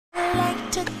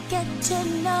like to get to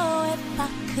know if I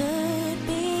could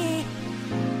be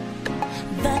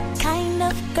the kind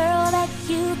of girl that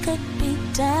you could be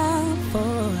down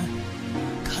for.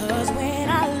 'Cause when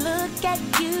I look at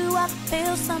you, I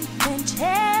feel something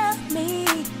tell me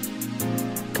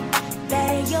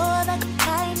that you're the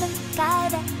kind of guy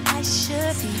that I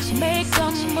should make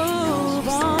a move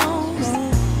on.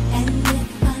 And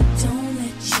if I don't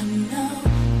let you know,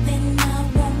 then I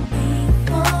won't be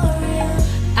for real.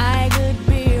 I could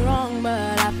be wrong,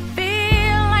 but I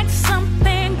feel like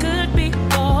something could be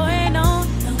going on.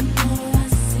 The more I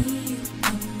see you,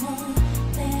 the more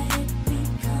that it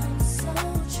becomes so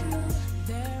true.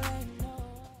 There ain't no...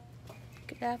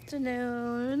 Good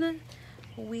afternoon.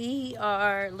 We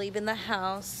are leaving the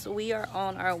house. We are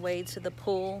on our way to the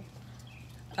pool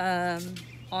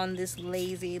on this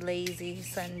lazy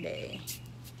Sunday.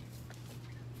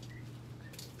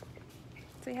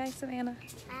 Say hi, Savannah.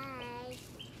 Hi.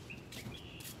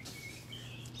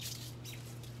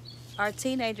 Our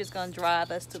teenager's gonna drive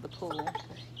us to the pool.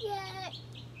 Yeah.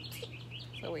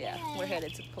 So yeah, we're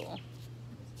headed to the pool.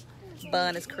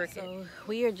 Bun is crooked. So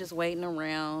we are just waiting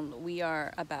around. We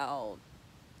are about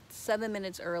 7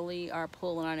 minutes early. Our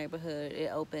pool in our neighborhood, it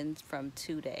opens from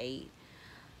 2 to 8.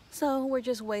 So we're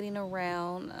just waiting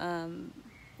around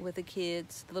with the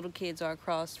kids. The little kids are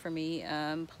across from me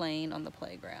playing on the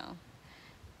playground.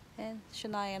 And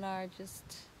Shania and I are just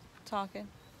talking.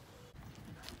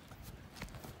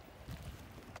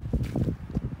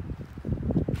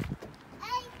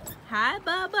 Hi,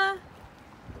 Bubba.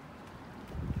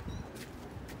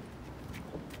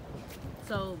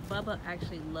 So Bubba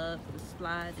actually loves to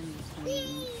slide in the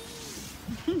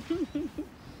swing.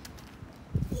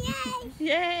 Yay!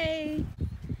 Yay!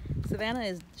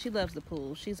 Savannah she loves the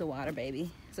pool. She's a water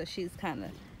baby, so she's kind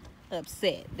of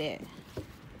upset that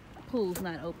the pool's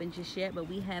not open just yet, but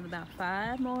we have about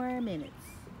 5 more minutes.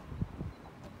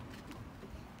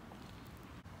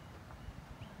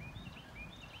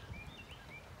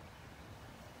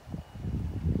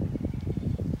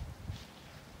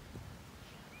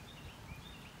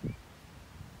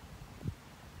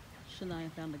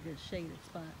 Shania found a good shaded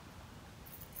spot.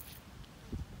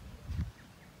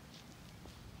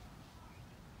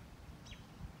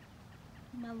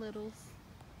 My littles.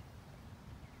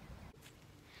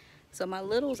 So my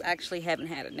littles actually haven't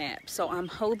had a nap. So I'm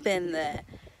hoping that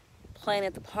playing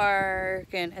at the park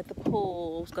and at the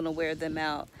pool is gonna wear them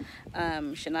out.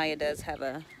 Shania does have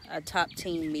a top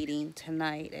team meeting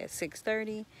tonight at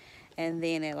 6:30. And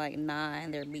then at like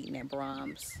 9, they're meeting at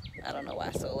Brahms. I don't know why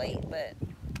it's so late, but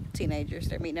teenagers,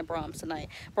 they're meeting at Brahms tonight.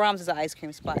 Brahms is an ice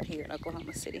cream spot here in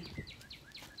Oklahoma City.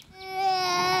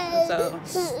 So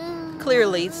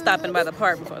clearly stopping by the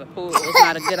park before the pool is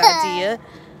not a good idea.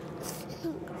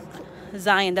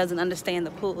 Zion doesn't understand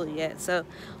the pool yet, so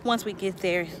once we get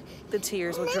there, the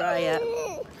tears will dry up.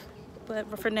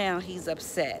 But for now, he's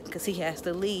upset because he has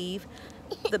to leave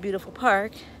the beautiful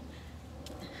park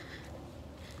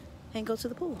and go to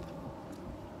the pool.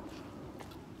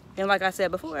 And like I said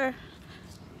before,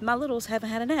 my littles haven't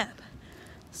had a nap.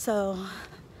 So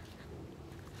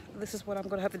this is what I'm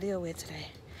gonna have to deal with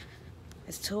today.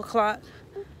 It's 2 o'clock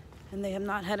and they have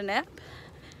not had a nap,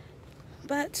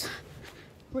 but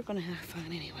we're gonna have fun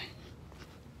anyway.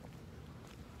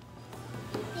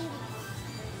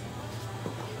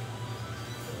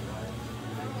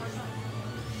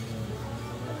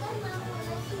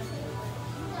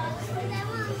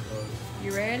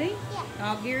 You ready? Yeah.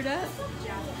 All geared up?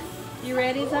 You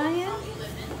ready, Zion?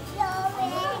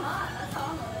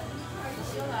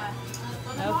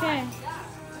 Okay.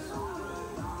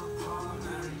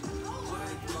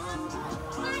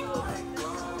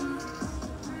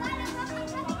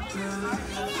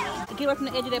 Get away from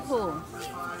the edge of that pool.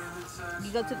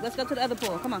 Let's go to the other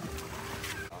pool. Come on.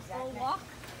 We'll walk.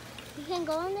 You can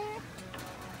go in there?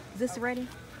 Is this ready?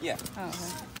 Yeah. Oh,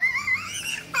 okay.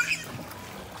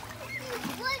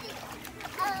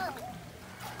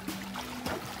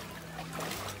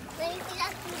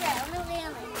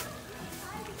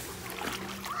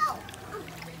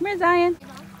 Come here, Zion.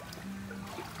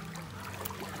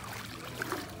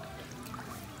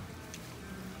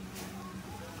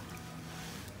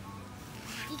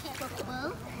 You can't go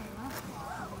below.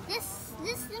 This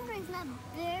slipper is not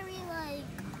very like.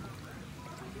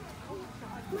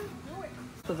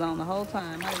 It was on the whole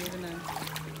time. I didn't even know.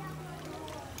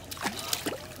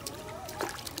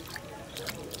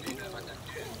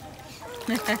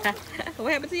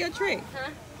 What happened to your trick?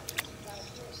 Huh?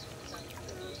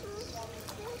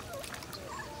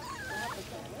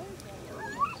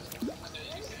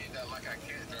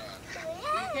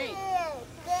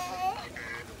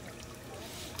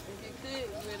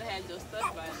 had your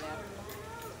stuff by now.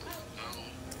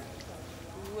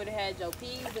 You would have had your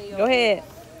peas and your... Go ahead.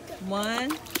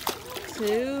 1,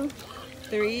 2,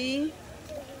 3,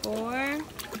 4,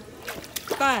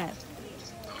 5.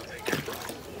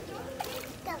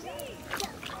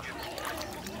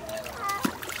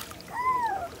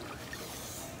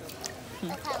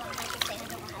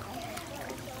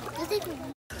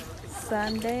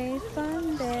 Sunday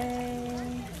fun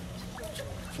day.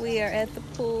 We are at the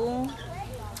pool,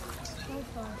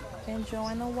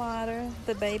 enjoying the water,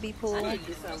 the baby pool.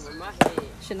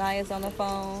 Shania's on the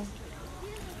phone.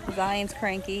 Zion's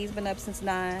cranky. He's been up since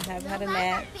 9. Haven't had a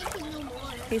nap.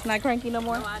 He's not cranky no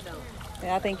more? No, I don't.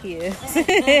 Yeah, I think he is.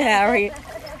 Harry.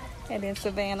 And then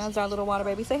Savannah's our little water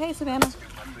baby. Say hey, Savannah.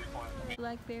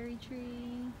 Blackberry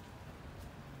tree.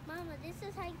 Mama, this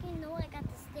is how you can know I got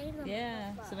the stain on my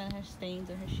Yeah, foot. Savannah has stains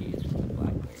on her shoes from the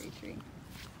blackberry tree.